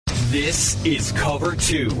This is Cover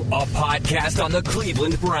 2, a podcast on the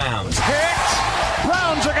Cleveland Browns. Hit!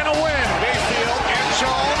 Browns are going to win. Mayfield, end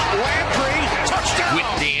zone, Landry, touchdown! With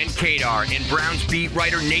Dan Kadar and Browns beat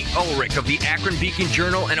writer Nate Ulrich of the Akron Beacon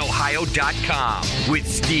Journal and Ohio.com. With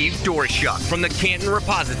Steve Dorshuk from the Canton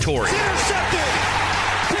Repository. It's intercepted!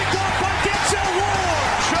 Picked off by Denzel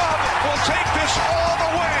Ward! Chubb will take this all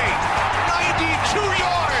the way. 92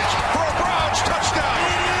 yards for a Browns touchdown.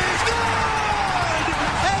 It is good!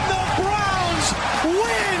 And the Browns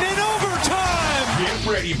win in overtime! Get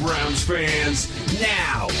ready, Browns fans.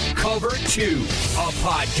 Now, Cover 2, a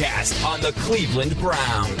podcast on the Cleveland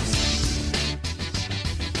Browns.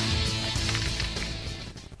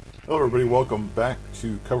 Hello, everybody. Welcome back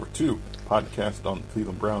to Cover 2, podcast on the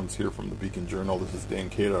Cleveland Browns here from the Beacon Journal. This is Dan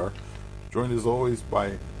Kadar, joined as always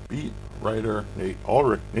by beat writer Nate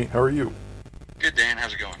Ulrich. Nate, how are you? Good, Dan.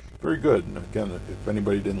 How's it going? Very good. And again, if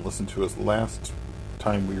anybody didn't listen to us last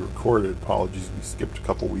time we recorded, apologies, we skipped a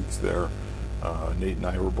couple weeks there. Nate and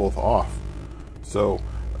I were both off. So,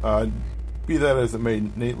 be that as it may,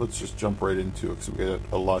 Nate, let's just jump right into it because we got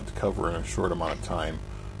a lot to cover in a short amount of time.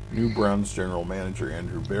 New Browns general manager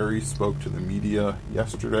Andrew Berry spoke to the media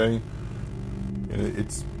yesterday, and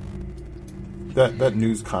it's that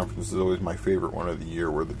news conference is always my favorite one of the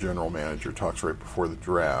year, where the general manager talks right before the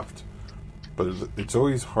draft. But it's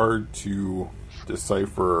always hard to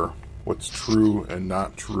decipher what's true and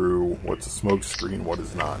not true, what's a smokescreen, what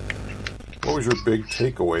is not. What was your big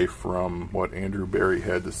takeaway from what Andrew Berry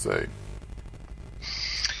had to say?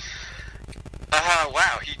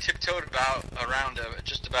 Wow, he tiptoed around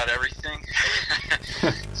just about everything.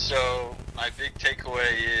 So my big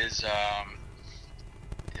takeaway is that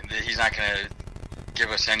he's not going to give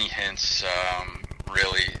us any hints,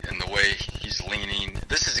 really, in the way he's leaning.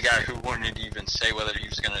 This is a guy who wouldn't even say whether he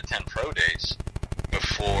was going to attend pro days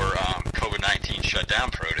before COVID-19 shut down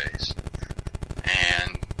pro days.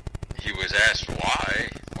 And he was asked why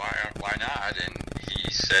not, and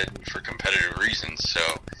he said for competitive reasons. So,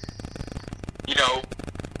 you know,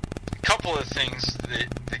 a couple of things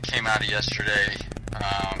that came out of yesterday,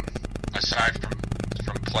 aside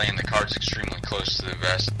from playing the cards extremely close to the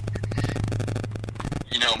vest,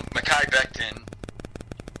 you know, Mekhi Becton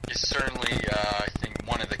is certainly, I think,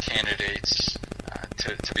 one of the candidates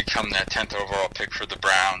to become that 10th overall pick for the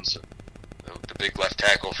Browns, the big left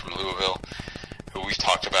tackle from Louisville, who we've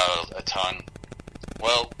talked about a ton.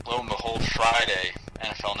 Well, lo and behold, Friday,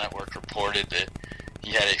 NFL Network reported that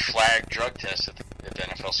he had a flagged drug test at the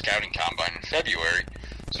NFL Scouting Combine in February.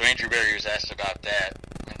 So Andrew Berry was asked about that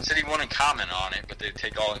and said he wouldn't comment on it, but they'd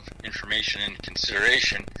take all information into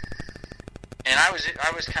consideration. And I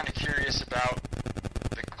was kind of curious about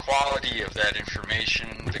the quality of that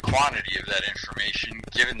information, the quantity of that information,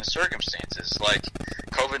 given the circumstances. Like,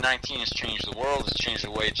 COVID-19 has changed the world, it's changed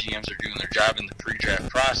the way GMs are doing their job in the pre-draft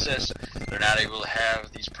process. They're not able to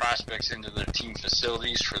have these prospects into their team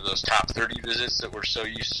facilities for those top 30 visits that we're so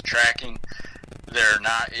used to tracking. They're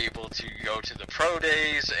not able to go to the pro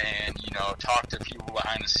days and, you know, talk to people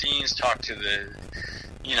behind the scenes, talk to the,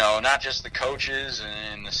 you know, not just the coaches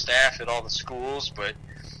and the staff at all the schools, but,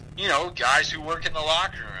 you know, guys who work in the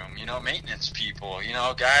locker room, you know, maintenance people, you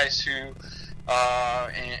know, guys who,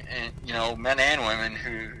 and you know, men and women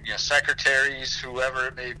who, you know, secretaries, whoever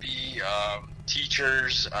it may be,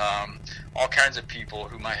 teachers, all kinds of people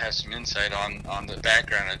who might have some insight on the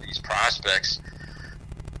background of these prospects.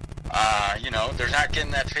 You know, they're not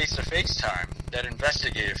getting that face-to-face time, that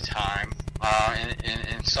investigative time,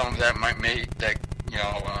 and some of that might make that, you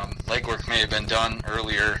know, legwork may have been done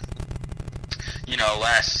earlier, you know,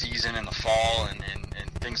 last season in the fall and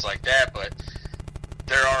things like that, but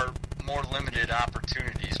there are more limited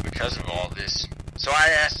opportunities because of all this. So I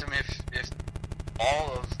asked him if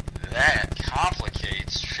all of that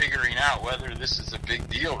complicates figuring out whether this is a big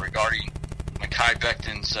deal regarding Mekhi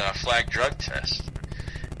Becton's flagged drug test.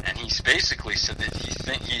 And he basically said that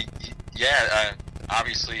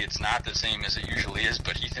obviously it's not the same as it usually is,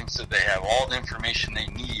 but he thinks that they have all the information they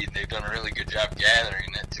need. They've done a really good job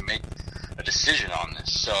gathering it to make a decision on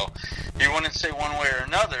this. So he wouldn't say one way or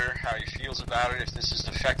another how he feels about it, if this is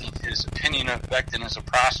affecting his opinion of Becton as a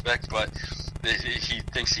prospect, but that he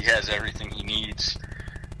thinks he has everything he needs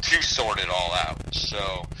to sort it all out.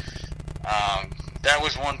 So that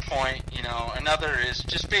was one point. You know, another is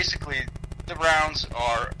just basically the Browns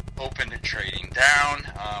are open to trading down.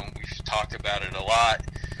 We've talked about it a lot.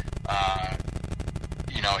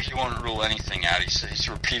 You know, he won't rule anything out. He's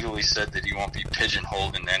repeatedly said that he won't be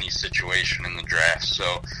pigeonholed in any situation in the draft.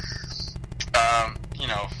 So, you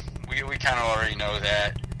know, we kind of already know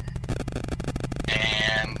that.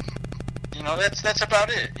 And, you know, that's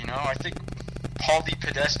about it. You know, I think Paul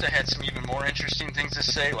DePodesta had some even more interesting things to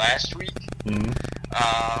say last week. Mm-hmm.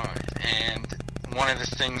 And one of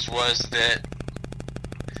the things was that,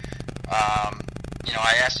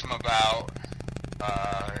 I asked him about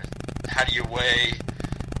how do you weigh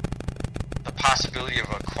the possibility of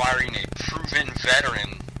acquiring a proven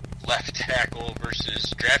veteran left tackle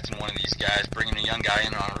versus drafting one of these guys, bringing a young guy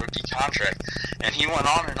in on a rookie contract. And he went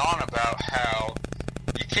on and on about how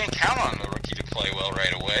you can't count on the rookie to play well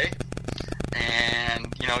right away. And,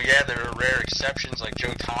 there are rare exceptions like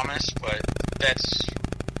Joe Thomas, but that's,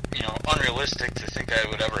 unrealistic to think that it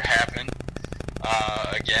would ever happen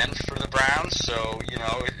again for the Browns. So,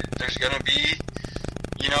 there's going to be,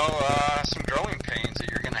 some growing pains that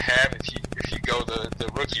you're going to have if you go the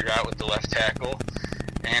rookie route with the left tackle.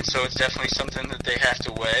 And so it's definitely something that they have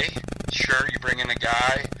to weigh. Sure, you bring in a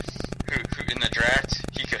guy who in the draft,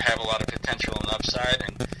 he could have a lot of potential and upside,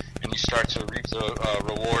 and you start to reap the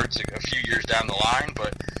rewards a few years down the line,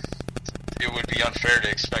 but it would be unfair to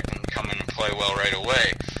expect him to come in and play well right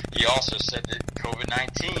away. He also said that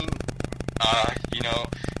COVID-19,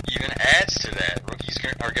 even adds to that. Rookies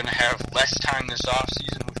are going to have less time this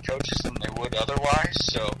offseason with coaches than they would otherwise,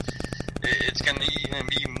 so it's going to even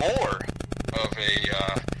be more of a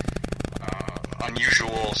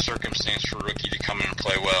unusual circumstance for a rookie to come in and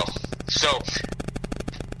play well. So,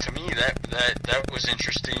 to me, that was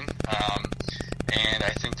interesting, and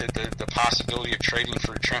I think that the possibility of trading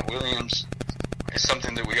for Trent Williams is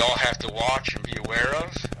something that we all have to watch and be aware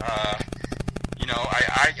of.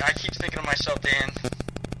 I keep thinking to myself, Dan,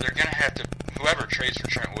 they're going to have to, whoever trades for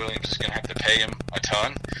Trent Williams is going to have to pay him a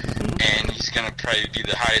ton, and he's going to probably be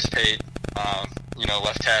the highest paid,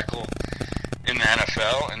 left tackle in the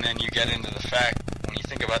NFL. And then you get into the fact, when you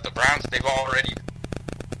think about the Browns, they've already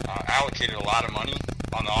allocated a lot of money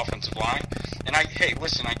on the offensive line. And I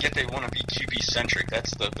get they want to be QB-centric.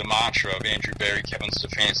 That's the mantra of Andrew Berry, Kevin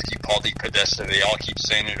Stefanski, Paul DePodesta. They all keep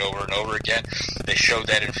saying it over and over again. They showed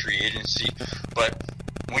that in free agency. But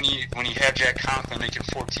when you have Jack Conklin making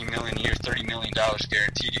 $14 million a year, $30 million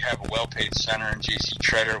guaranteed, you have a well-paid center in J.C.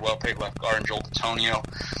 Treader, well-paid left guard in Joel Bitonio.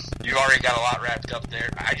 You've already got a lot wrapped up there.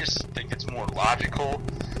 I just think it's more logical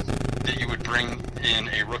that you would bring in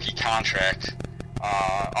a rookie contract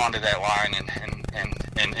onto that line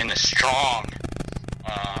and in a strong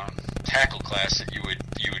tackle class that you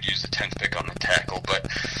would use the 10th pick on the tackle. But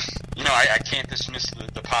I can't dismiss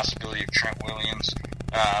the possibility of Trent Williams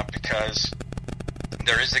because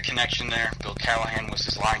there is a connection there. Bill Callahan was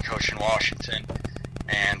his line coach in Washington,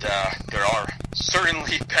 and there are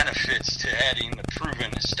certainly benefits to adding a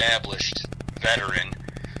proven, established veteran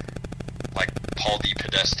like Paul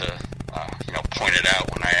DePodesta pointed out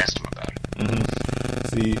when I asked him about it. Mm-hmm.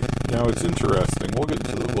 See, now it's interesting. We'll get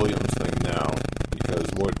into the Williams thing now, because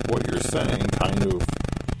what you're saying kind of,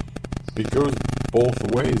 it goes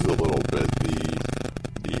both ways a little bit.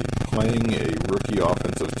 The playing a rookie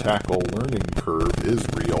offensive tackle learning curve is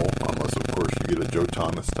real, unless of course you get a Joe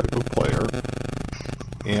Thomas type of player.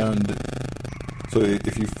 And so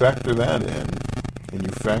if you factor that in, and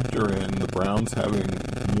you factor in the Browns having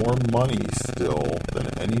more money still than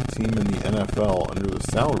any team in the NFL under the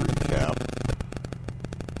salary cap,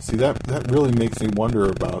 see, that really makes me wonder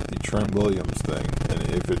about the Trent Williams thing, and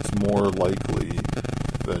if it's more likely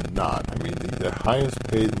than not. I mean, the highest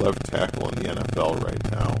paid left tackle in the NFL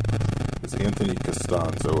right now is Anthony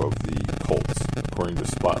Costanzo of the Colts, according to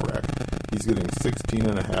SpotRack. He's getting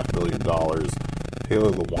 $16.5 million.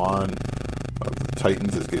 Taylor Lewan of the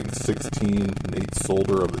Titans is getting 16. Nate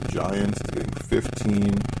Solder of the Giants is getting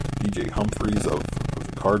 15. DJ Humphries of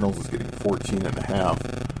the Cardinals is getting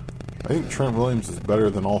 14.5. I think Trent Williams is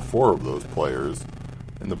better than all four of those players,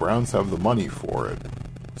 and the Browns have the money for it.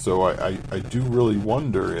 So I do really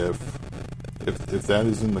wonder if that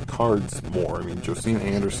is in the cards more. I mean, Josina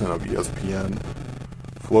Anderson of ESPN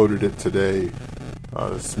floated it today,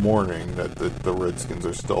 this morning, that the Redskins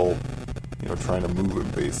are still, trying to move him,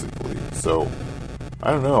 basically. So,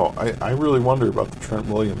 I don't know. I really wonder about the Trent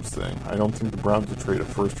Williams thing. I don't think the Browns would trade a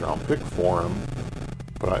first-round pick for him,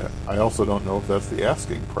 but I also don't know if that's the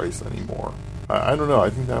asking price anymore. I don't know. I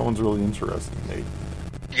think that one's really interesting, Nate.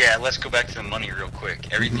 Yeah, let's go back to the money real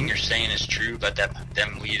quick. Everything you're saying is true about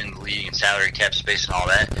them leading the league and salary cap space and all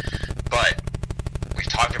that, but we've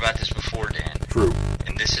talked about this before, Dan. True.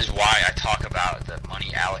 And this is why I talk about the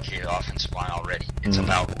money allocated offensive line already. It's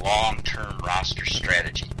about long-term roster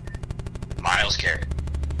strategy. Myles Garrett,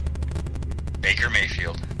 Baker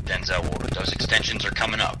Mayfield, Denzel Ward. Those extensions are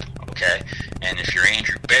coming up, okay? And if you're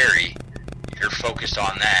Andrew Berry, you're focused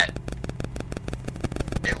on that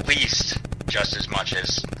at least just as much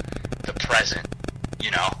as the present.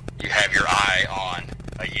 You have your eye on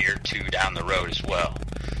a year or two down the road as well.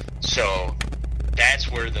 So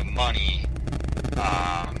that's where the money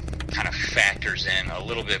kind of factors in a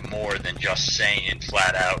little bit more than just saying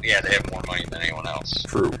flat out, yeah, they have more money than anyone else.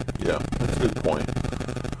 True. Yeah, that's a good point.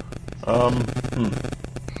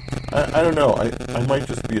 I don't know. I might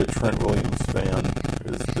just be a Trent Williams fan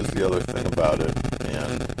is the other thing about it.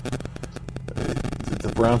 And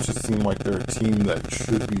the Browns just seem like they're a team that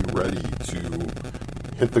should be ready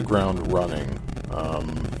to hit the ground running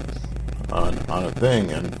on a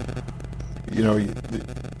thing. And, you know,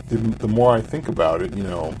 the more I think about it, you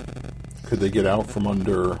know, could they get out from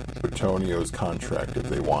under Bitonio's contract if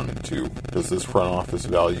they wanted to? Does this front office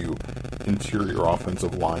value interior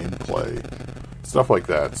offensive line play? Stuff like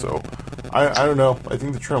that. So, I don't know. I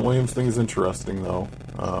think the Trent Williams thing is interesting, though.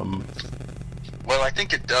 Well, I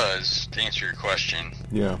think it does, to answer your question.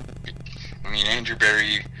 Yeah. I mean, Andrew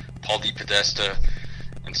Berry, Paul DePodesta,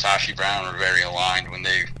 and Sashi Brown were very aligned when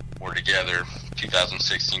they were together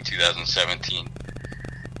 2016, 2017.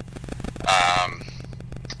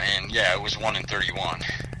 And yeah, it was 1-31.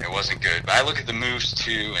 It wasn't good. But I look at the moves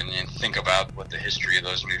too and think about what the history of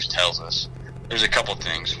those moves tells us. There's a couple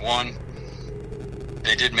things. One,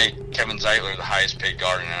 they did make Kevin Zeitler the highest paid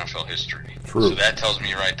guard in NFL history. True. So that tells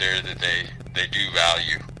me right there that they do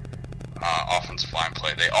value offensive line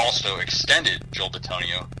play. They also extended Joel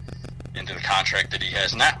Bitonio into the contract that he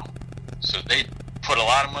has now. So they put a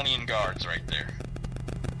lot of money in guards right there.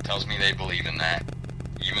 Tells me they believe in that.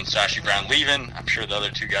 Even Sashi Brown leaving, I'm sure the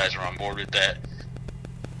other two guys are on board with that.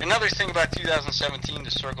 Another thing about 2017,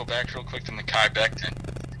 to circle back real quick to Mekhi Becton.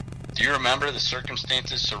 Do you remember the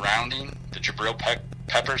circumstances surrounding the Jabril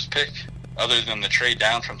Peppers pick, other than the trade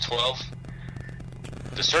down from 12?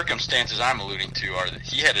 The circumstances I'm alluding to are that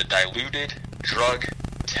he had a diluted drug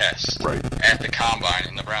test at the combine,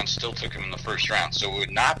 and the Browns still took him in the first round. So it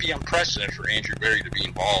would not be unprecedented for Andrew Berry to be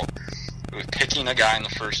involved with picking a guy in the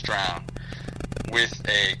first round with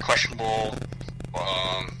a questionable,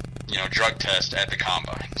 drug test at the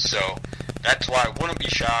combine. So that's why I wouldn't be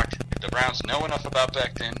shocked if the Browns know enough about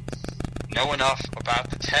Becton, know enough about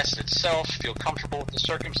the test itself, feel comfortable with the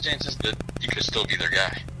circumstances that he could still be their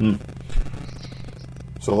guy.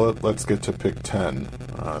 So let's get to pick 10,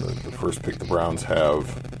 the first pick the Browns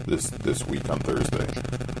have this week on Thursday.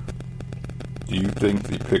 Do you think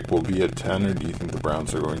the pick will be at 10, or do you think the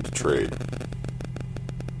Browns are going to trade?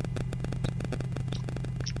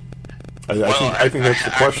 I think that's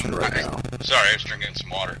the question right now. Sorry, I was drinking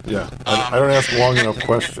some water. Yeah, I don't ask long enough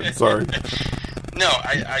questions. Sorry. No,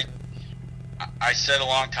 I said a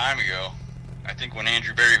long time ago, I think when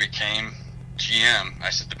Andrew Berry became GM, I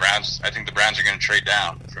said I think the Browns are going to trade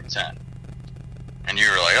down from 10. And you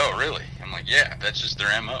were like, oh, really? I'm like, yeah, that's just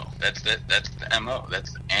their MO. That's the MO.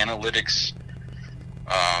 That's the analytics,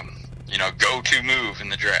 go-to move in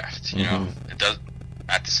the draft. You know, it does,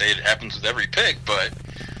 not to say it happens with every pick, but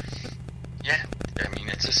yeah, I mean,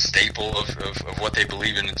 it's a staple of what they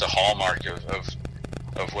believe in. It's a hallmark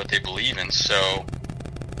of what they believe in. So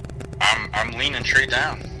I'm leaning trade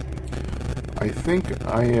down. I think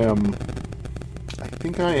I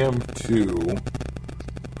am too,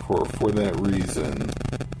 for that reason.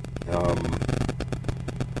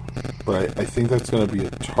 But I think that's going to be a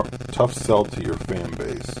tough sell to your fan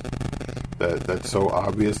base that so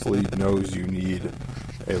obviously knows you need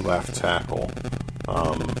a left tackle.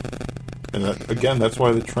 And that's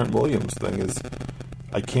why the Trent Williams thing is,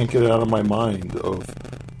 I can't get it out of my mind of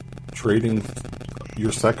trading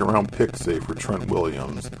your second round pick, say, for Trent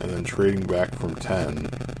Williams, and then trading back from 10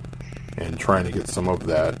 and trying to get some of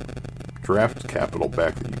that draft capital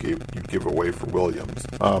back that you give away for Williams.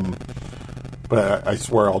 But I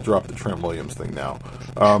swear I'll drop the Trent Williams thing now.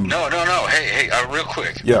 No. Hey, real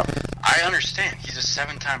quick. Yeah. I understand. He's a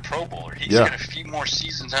 7-time Pro Bowler. He's got a few more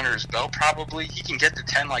seasons under his belt, probably. He can get to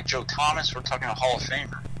 10 like Joe Thomas. We're talking a Hall of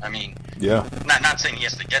Famer. I mean, not saying he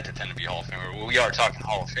has to get to 10 to be a Hall of Famer. Well, we are talking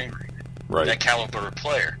Hall of Famer. Right. That caliber of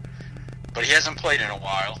player. But he hasn't played in a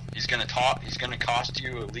while. He's going to cost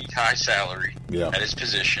you a league high salary at his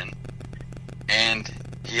position. And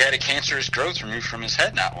he had a cancerous growth removed from his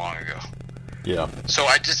head not long ago. Yeah. So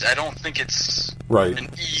I don't think it's an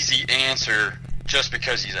easy answer just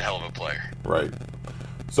because he's a hell of a player. Right.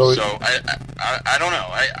 So I don't know.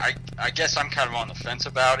 I guess I'm kind of on the fence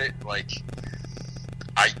about it. Like,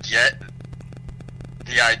 I get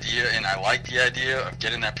the idea, and I like the idea of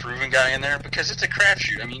getting that proven guy in there because it's a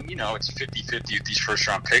crapshoot. I mean, it's 50-50 with these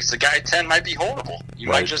first-round picks. The guy at 10 might be holdable. You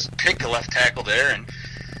might just pick a left tackle there, and,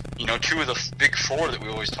 two of the big four that we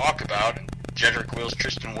always talk about, and Jedrick Wills,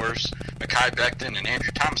 Tristan Wirfs, Mekhi Becton, and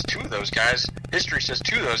Andrew Thomas. 2 of those guys, history says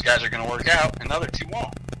 2 of those guys are going to work out, and the other 2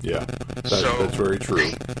 won't. Yeah, that's very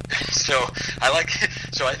true. So I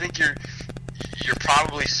think you're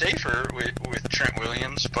probably safer with Trent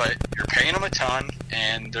Williams, but you're paying him a ton,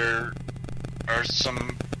 and there are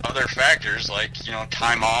some other factors like,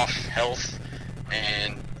 time off, health,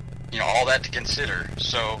 and, all that to consider.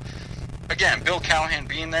 So, again, Bill Callahan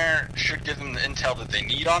being there should give them the intel that they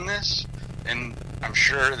need on this, and I'm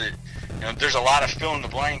sure that, there's a lot of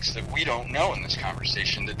fill-in-the-blanks that we don't know in this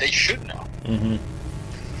conversation that they should know. Mm-hmm.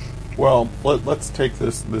 Well, let's take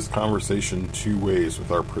this conversation 2 ways with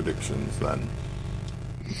our predictions then.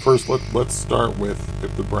 First, let's start with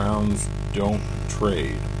if the Browns don't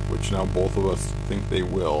trade, which now both of us think they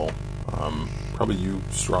will. Probably you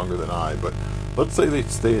stronger than I, but let's say they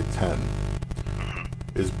stay at 10.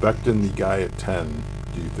 Is Becton the guy at 10,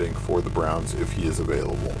 do you think, for the Browns if he is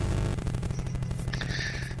available?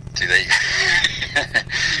 Do they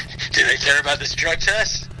care about this drug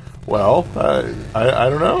test? Well, I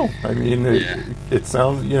don't know. I mean, it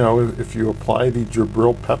sounds, if you apply the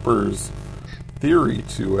Jabril Peppers theory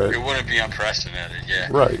to it, it wouldn't be unprecedented. Yeah.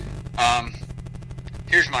 Right.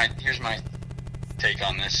 Here's my take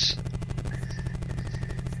on this.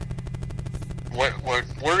 What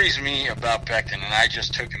worries me about Becton, and I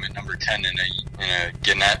just took him at number 10 in a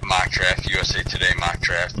Gannett mock draft, USA Today mock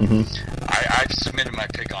draft. Mm-hmm. I submitted my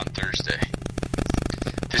pick on Thursday.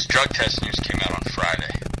 This drug test news came out on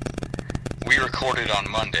Friday. We recorded on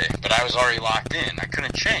Monday, but I was already locked in. I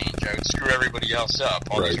couldn't change. I would screw everybody else up,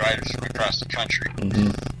 all these writers from across the country.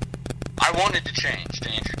 Mm-hmm. I wanted to change to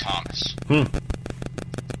Andrew Thomas.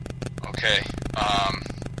 Okay?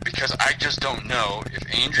 Because I just don't know if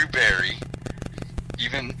Andrew Berry,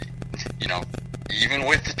 even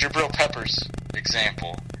with the Jabril Peppers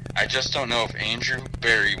example, I just don't know if Andrew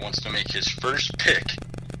Berry wants to make his first pick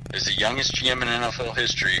as the youngest GM in NFL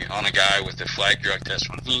history on a guy with a flag drug test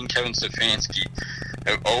when he and Kevin Stefanski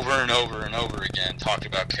have over and over and over again talked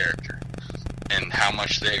about character and how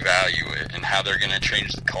much they value it and how they're going to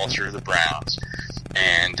change the culture of the Browns,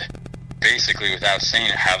 and basically, without saying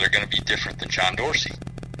it, how they're going to be different than John Dorsey.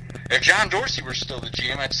 If John Dorsey were still the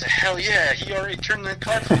GM, I'd say, hell yeah, he already turned the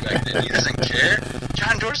card back then. He doesn't care.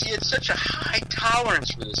 John Dorsey had such a high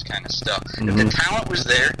tolerance for this kind of stuff. Mm-hmm. If the talent was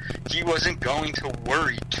there, he wasn't going to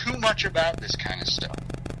worry too much about this kind of stuff.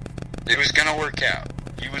 It was going to work out.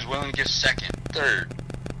 He was willing to give second, third,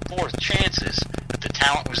 fourth chances if the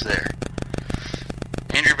talent was there.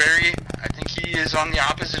 Andrew Berry, I think he is on the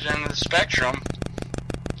opposite end of the spectrum.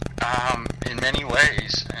 In many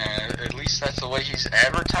ways, at least that's the way he's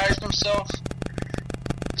advertised himself.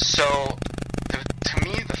 So, to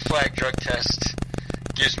me, the flag drug test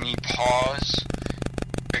gives me pause.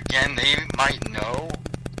 Again, they might know.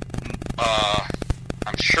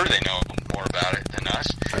 I'm sure they know more about it than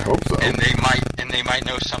us. I hope so. And they might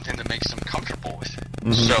know something that makes them comfortable with it.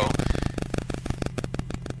 Mm-hmm. So,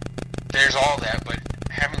 there's all that. But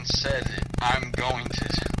having said it, I'm going to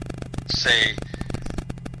say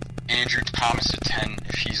Andrew Thomas at 10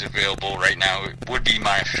 if he's available right now. It would be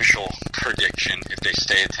my official prediction if they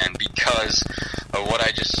stay at 10 because of what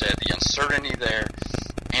I just said, the uncertainty there.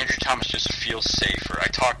 Andrew Thomas just feels safer. I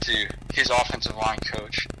talked to his offensive line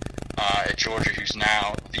coach at Georgia, who's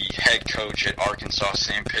now the head coach at Arkansas,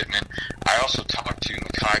 Sam Pittman. I also talked to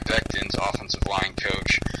Mekhi Becton's offensive line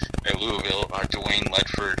coach at Louisville, Dwayne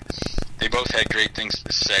Ledford. They both had great things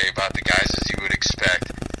to say about the guys as you would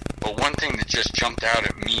expect. But one thing that just jumped out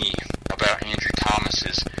at me about Andrew Thomas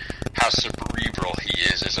is how cerebral he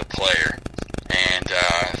is as a player. And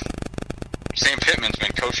Sam Pittman's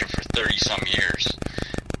been coaching for 30-some years.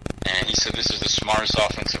 And he said this is the smartest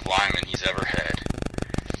offensive lineman he's ever had.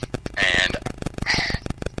 And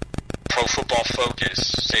Pro Football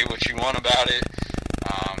Focus, say what you want about it.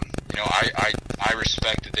 I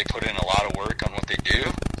respect that they put in a lot of work on what they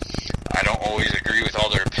do. I don't always agree with all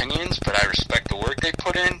their opinions, but I respect the work they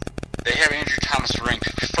put in. They have Andrew Thomas ranked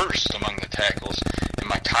first among the tackles, and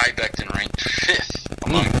Mekhi Becton ranked 5th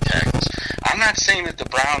among the tackles. I'm not saying that the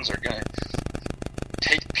Browns are going to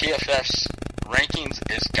take PFF's rankings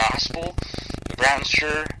as gospel. The Browns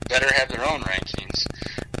sure better have their own rankings.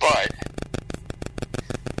 But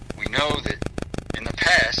we know that in the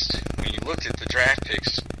past, when you looked at the draft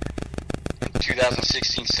picks in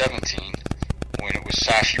 2016-17, when it was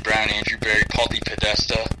Sashi Brown, Andrew Berry, Paul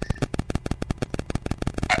DePodesta,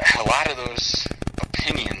 a lot of those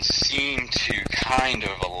opinions seem to kind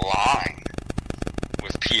of align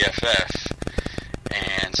with PFF.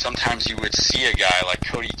 And sometimes you would see a guy like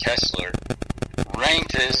Cody Kessler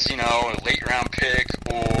ranked as, a late round pick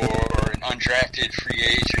or an undrafted free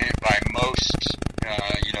agent by most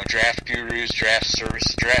draft gurus, draft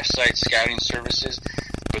sites, scouting services.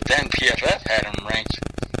 But then PFF had him ranked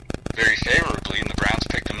very favorably, and the Browns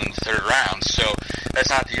picked him in the 3rd round. So that's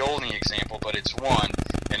not the only example, but it's one.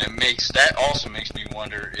 And that also makes me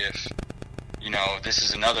wonder if, this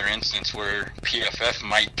is another instance where PFF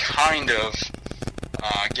might kind of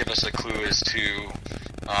give us a clue as to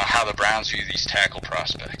how the Browns view these tackle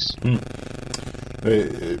prospects.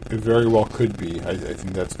 It very well could be. I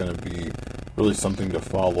think that's going to be really something to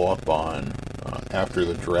follow up on after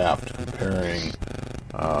the draft, comparing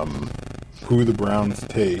who the Browns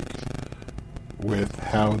take with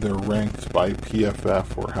how they're ranked by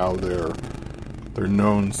PFF or how their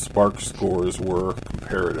known SPARQ scores were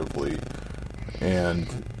comparatively. And,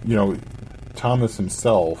 Thomas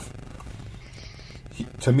himself,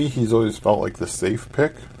 to me, he's always felt like the safe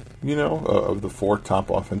pick, of the 4 top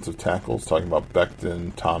offensive tackles, talking about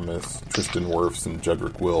Becton, Thomas, Tristan Wirfs, and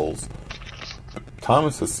Jedrick Wills.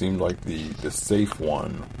 Thomas has seemed like the safe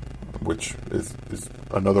one, which is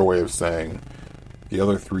another way of saying the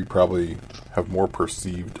other 3 probably have more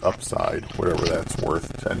perceived upside, whatever that's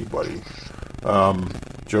worth to anybody.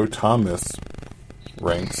 Joe Thomas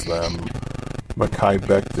ranks them Mekhi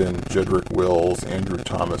Becton, Jedrick Wills, Andrew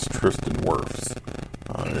Thomas, Tristan Wirfs.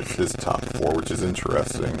 It's his top 4, which is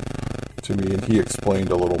interesting to me, and he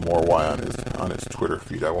explained a little more why on his Twitter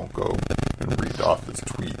feed. I won't go and read off his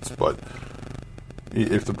tweets, but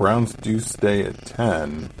if the Browns do stay at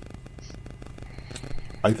 10,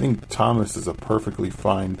 I think Thomas is a perfectly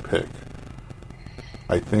fine pick.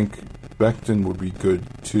 I think Becton would be good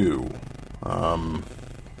too.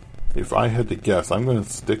 If I had to guess, I'm going to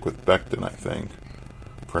stick with Becton, I think,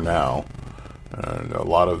 for now. And a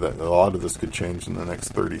lot of this could change in the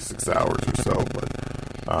next 36 hours or so. But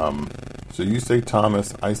so you say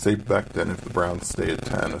Thomas, I say Becton if the Browns stay at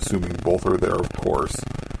 10, assuming both are there, of course.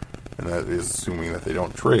 And that is assuming that they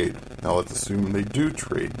don't trade. Now let's assume they do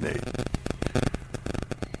trade, Nate.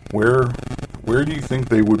 Where do you think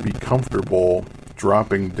they would be comfortable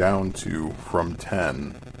dropping down to from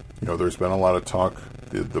 10? There's been a lot of talk.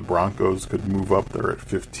 The Broncos could move up there at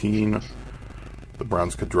 15. The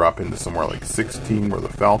Browns could drop into somewhere like 16 where the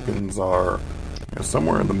Falcons are.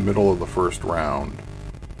 Somewhere in the middle of the 1st round.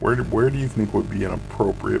 Where do you think would be an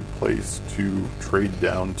appropriate place to trade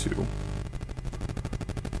down to?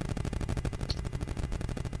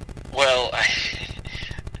 Well,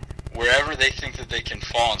 wherever they think that they can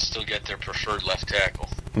fall and still get their preferred left tackle.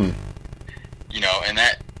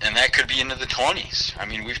 And that could be into the 20s. I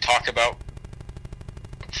mean, we've talked about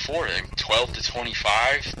before, 12 to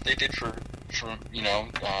 25 they did for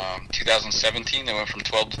 2017. They went from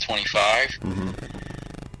 12 to 25.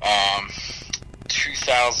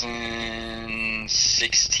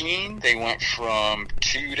 2016 they went from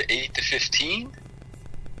 2 to 8 to 15.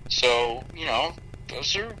 So,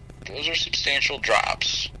 those are substantial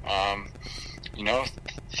drops.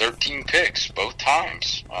 13 picks both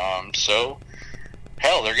times. So,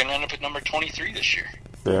 hell, they're going to end up at number 23 this year.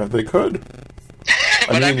 Yeah, they could.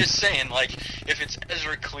 But I'm just saying, like, if it's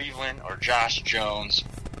Ezra Cleveland or Josh Jones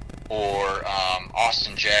or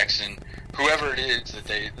Austin Jackson, whoever it is that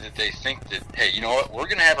they think that, hey, you know what, we're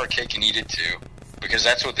going to have our cake and eat it too, because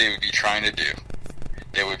that's what they would be trying to do.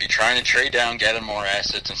 They would be trying to trade down, get them more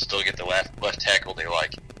assets, and still get the left tackle they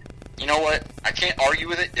like. You know what? I can't argue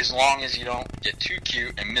with it as long as you don't get too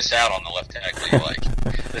cute and miss out on the left tackle you like.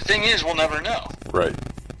 The thing is, we'll never know. Right.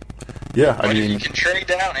 Yeah, but if you can trade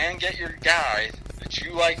down and get your guy that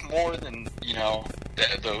you like more than,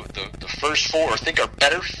 the first 4, or think are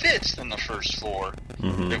better fits than the first 4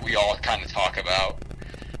 that we all kind of talk about,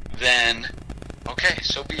 then, okay,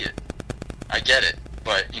 so be it. I get it.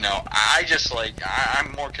 But,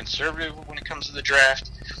 I'm more conservative when it comes to the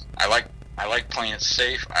draft. I like playing it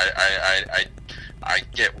safe. I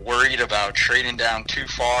get worried about trading down too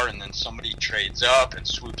far, and then somebody trades up and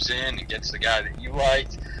swoops in and gets the guy that you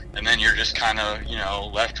liked, and then you're just kind of,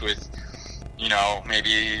 left with,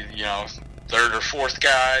 maybe, 3rd or 4th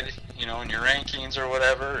guy, in your rankings or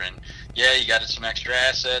whatever, and yeah, you got some extra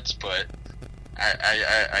assets, but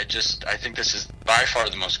I think this is by far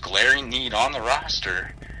the most glaring need on the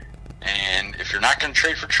roster. And if you're not going to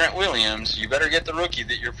trade for Trent Williams, you better get the rookie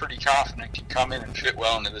that you're pretty confident can come in and fit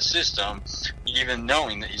well into the system, even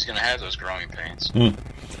knowing that he's going to have those growing pains.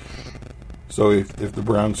 So if the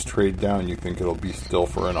Browns trade down, you think it'll be still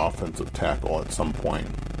for an offensive tackle at some point?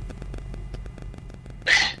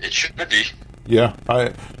 It should be. Yeah,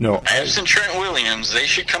 Absent Trent Williams, they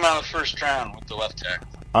should come out of the 1st round with the left tackle.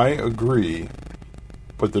 I agree,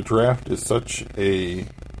 but the draft is such a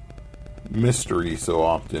mystery so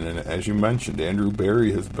often, and as you mentioned, Andrew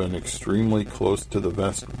Berry has been extremely close to the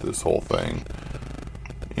vest with this whole thing,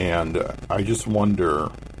 And I just wonder,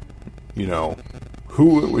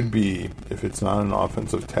 who it would be if it's not an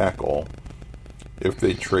offensive tackle if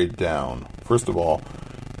they trade down. First of all,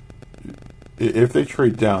 if they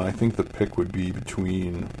trade down, I think the pick would be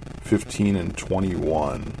between 15 and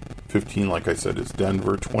 21. 15, like I said, is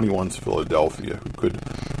Denver. 21 is Philadelphia,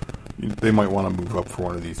 they might want to move up for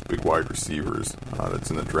one of these big wide receivers that's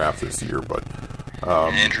in the draft this year. But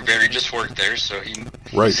Andrew Berry just worked there, so he...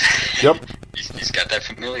 Right, yep. He's got that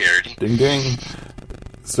familiarity. Ding, ding.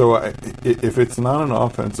 So if it's not an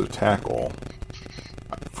offensive tackle,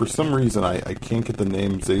 for some reason I can't get the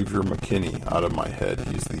name Xavier McKinney out of my head.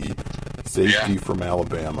 He's the safety from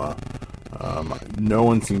Alabama. No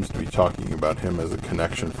one seems to be talking about him as a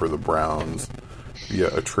connection for the Browns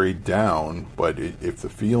via a trade down, but if the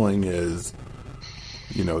feeling is,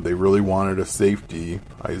 they really wanted a safety,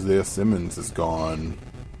 Isaiah Simmons is gone,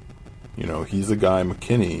 he's a guy,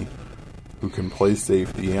 McKinney, who can play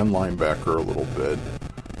safety and linebacker a little bit.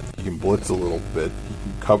 He can blitz a little bit. He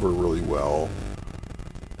can cover really well.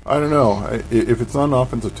 I don't know. If it's not an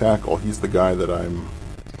offensive tackle, he's the guy that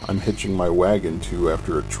I'm hitching my wagon to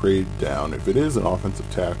after a trade down. If it is an offensive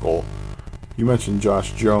tackle, you mentioned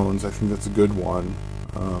Josh Jones. I think that's a good one.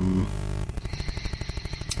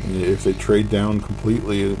 If they trade down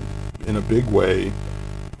completely in a big way,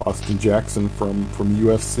 Austin Jackson from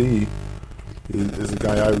USC is a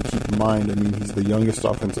guy I would keep in mind. I mean, he's the youngest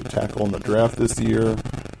offensive tackle in the draft this year.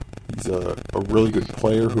 He's a really good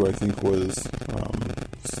player who I think was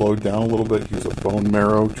slowed down a little bit. He was a bone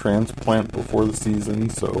marrow transplant before the season,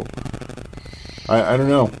 so I don't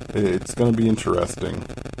know. It's going to be interesting.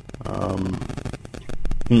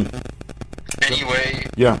 Anyway,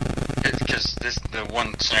 yeah, because the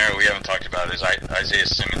one scenario we haven't talked about is Isaiah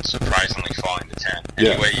Simmons surprisingly falling to 10.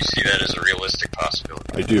 Anyway, you see that as a realistic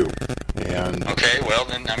possibility? I do. And okay, well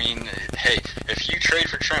then, I mean, hey, if you trade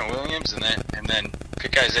for Trent Williams and then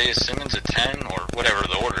pick Isaiah Simmons at 10 or whatever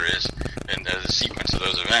the order is in the sequence of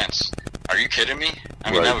those events, are you kidding me?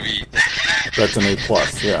 I mean, that would be that's an A+,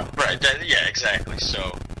 yeah. Right, yeah, exactly.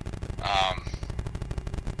 So,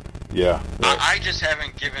 yeah. I just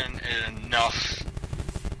haven't given it enough,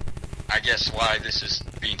 I guess, why this is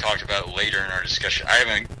being talked about later in our discussion. I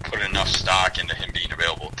haven't put enough stock into him being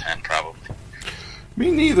available at 10, probably. Me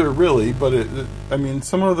neither, really, but I mean,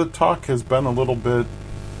 some of the talk has been a little bit,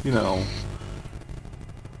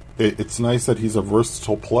 it's nice that he's a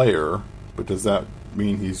versatile player, but does that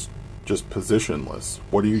mean he's just positionless?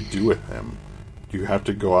 What do you do with him? Do you have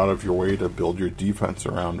to go out of your way to build your defense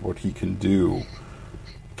around what he can do?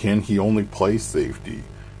 Can he only play safety?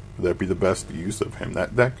 Would that be the best use of him?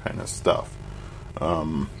 That kind of stuff.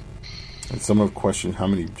 And some have questioned how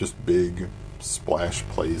many just big splash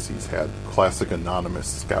plays he's had. Classic anonymous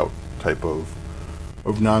scout type of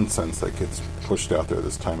nonsense that gets pushed out there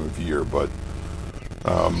this time of year. But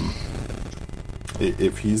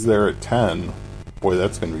if he's there at 10, boy,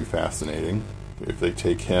 that's going to be fascinating. If they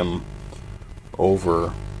take him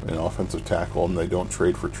over an offensive tackle and they don't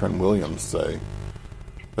trade for Trent Williams, say,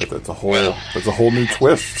 that's a whole new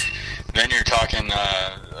twist. Then you're talking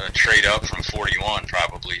a trade up from 41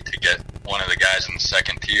 probably to get one of the guys in the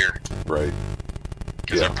second tier. Right.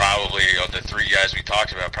 Because they're probably, the three guys we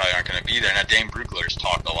talked about probably aren't going to be there. Now, Dane Brugler's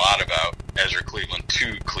talked a lot about Ezra Cleveland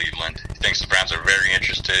to Cleveland. He thinks the Browns are very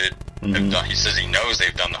interested. Mm-hmm. He says he knows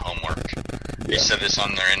they've done the homework. Yeah. He said this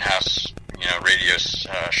on their in-house radio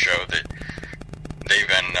show that they've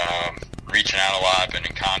been reaching out a lot, been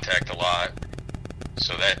in contact a lot.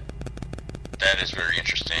 So that is very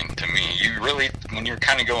interesting to me. You really, when you're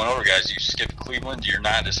kind of going over guys, you skip Cleveland. You're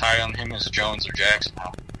not as high on him as Jones or Jackson.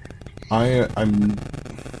 I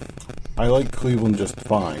like Cleveland just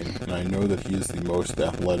fine, and I know that he is the most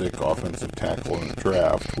athletic offensive tackle in the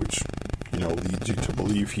draft, which leads you to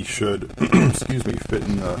believe he should, fit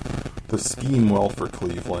in the scheme well for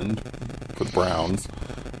Cleveland, for the Browns.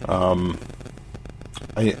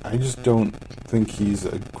 I just don't think he's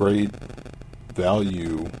a great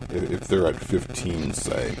value if they're at 15,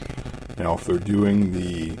 say. Now, if they're doing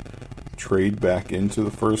the trade back into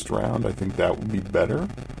the first round, I think that would be better.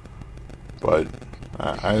 But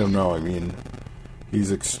I don't know. I mean,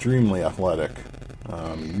 he's extremely athletic.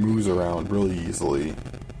 He moves around really easily.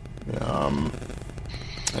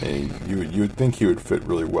 You would think he would fit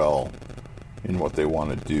really well in what they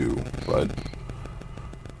want to do, but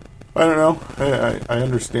I don't know. I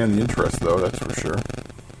understand the interest, though. That's for sure.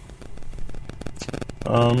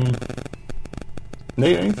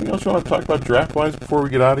 Nate, anything else you want to talk about draft-wise before we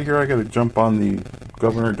get out of here? I got to jump on the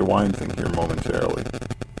Governor DeWine thing here momentarily.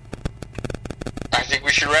 I think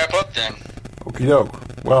we should wrap up then. Okie doke.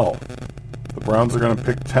 Well, the Browns are going to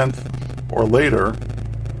pick 10th or later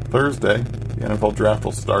Thursday, the NFL draft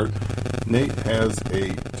will start. Nate has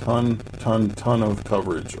a ton of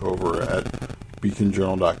coverage over at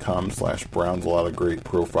beaconjournal.com/Browns. A lot of great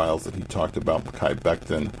profiles that he talked about. Mekhi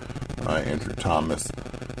Becton, Andrew Thomas,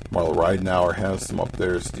 Marla Ridenour has some up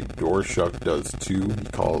there. Steve Dorshuk does too. He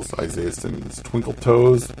calls Isaiah Simmons Twinkle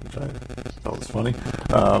Toes, which I thought was funny.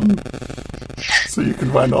 So you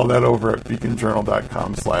can find all that over at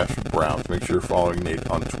beaconjournal.com/Browns. Make sure you're following Nate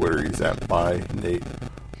on Twitter. He's at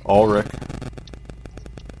 @NateUlrich.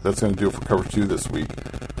 That's going to do it for Cover 2 this week.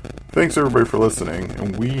 Thanks everybody for listening,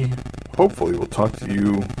 and we hopefully will talk to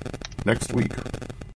you next week.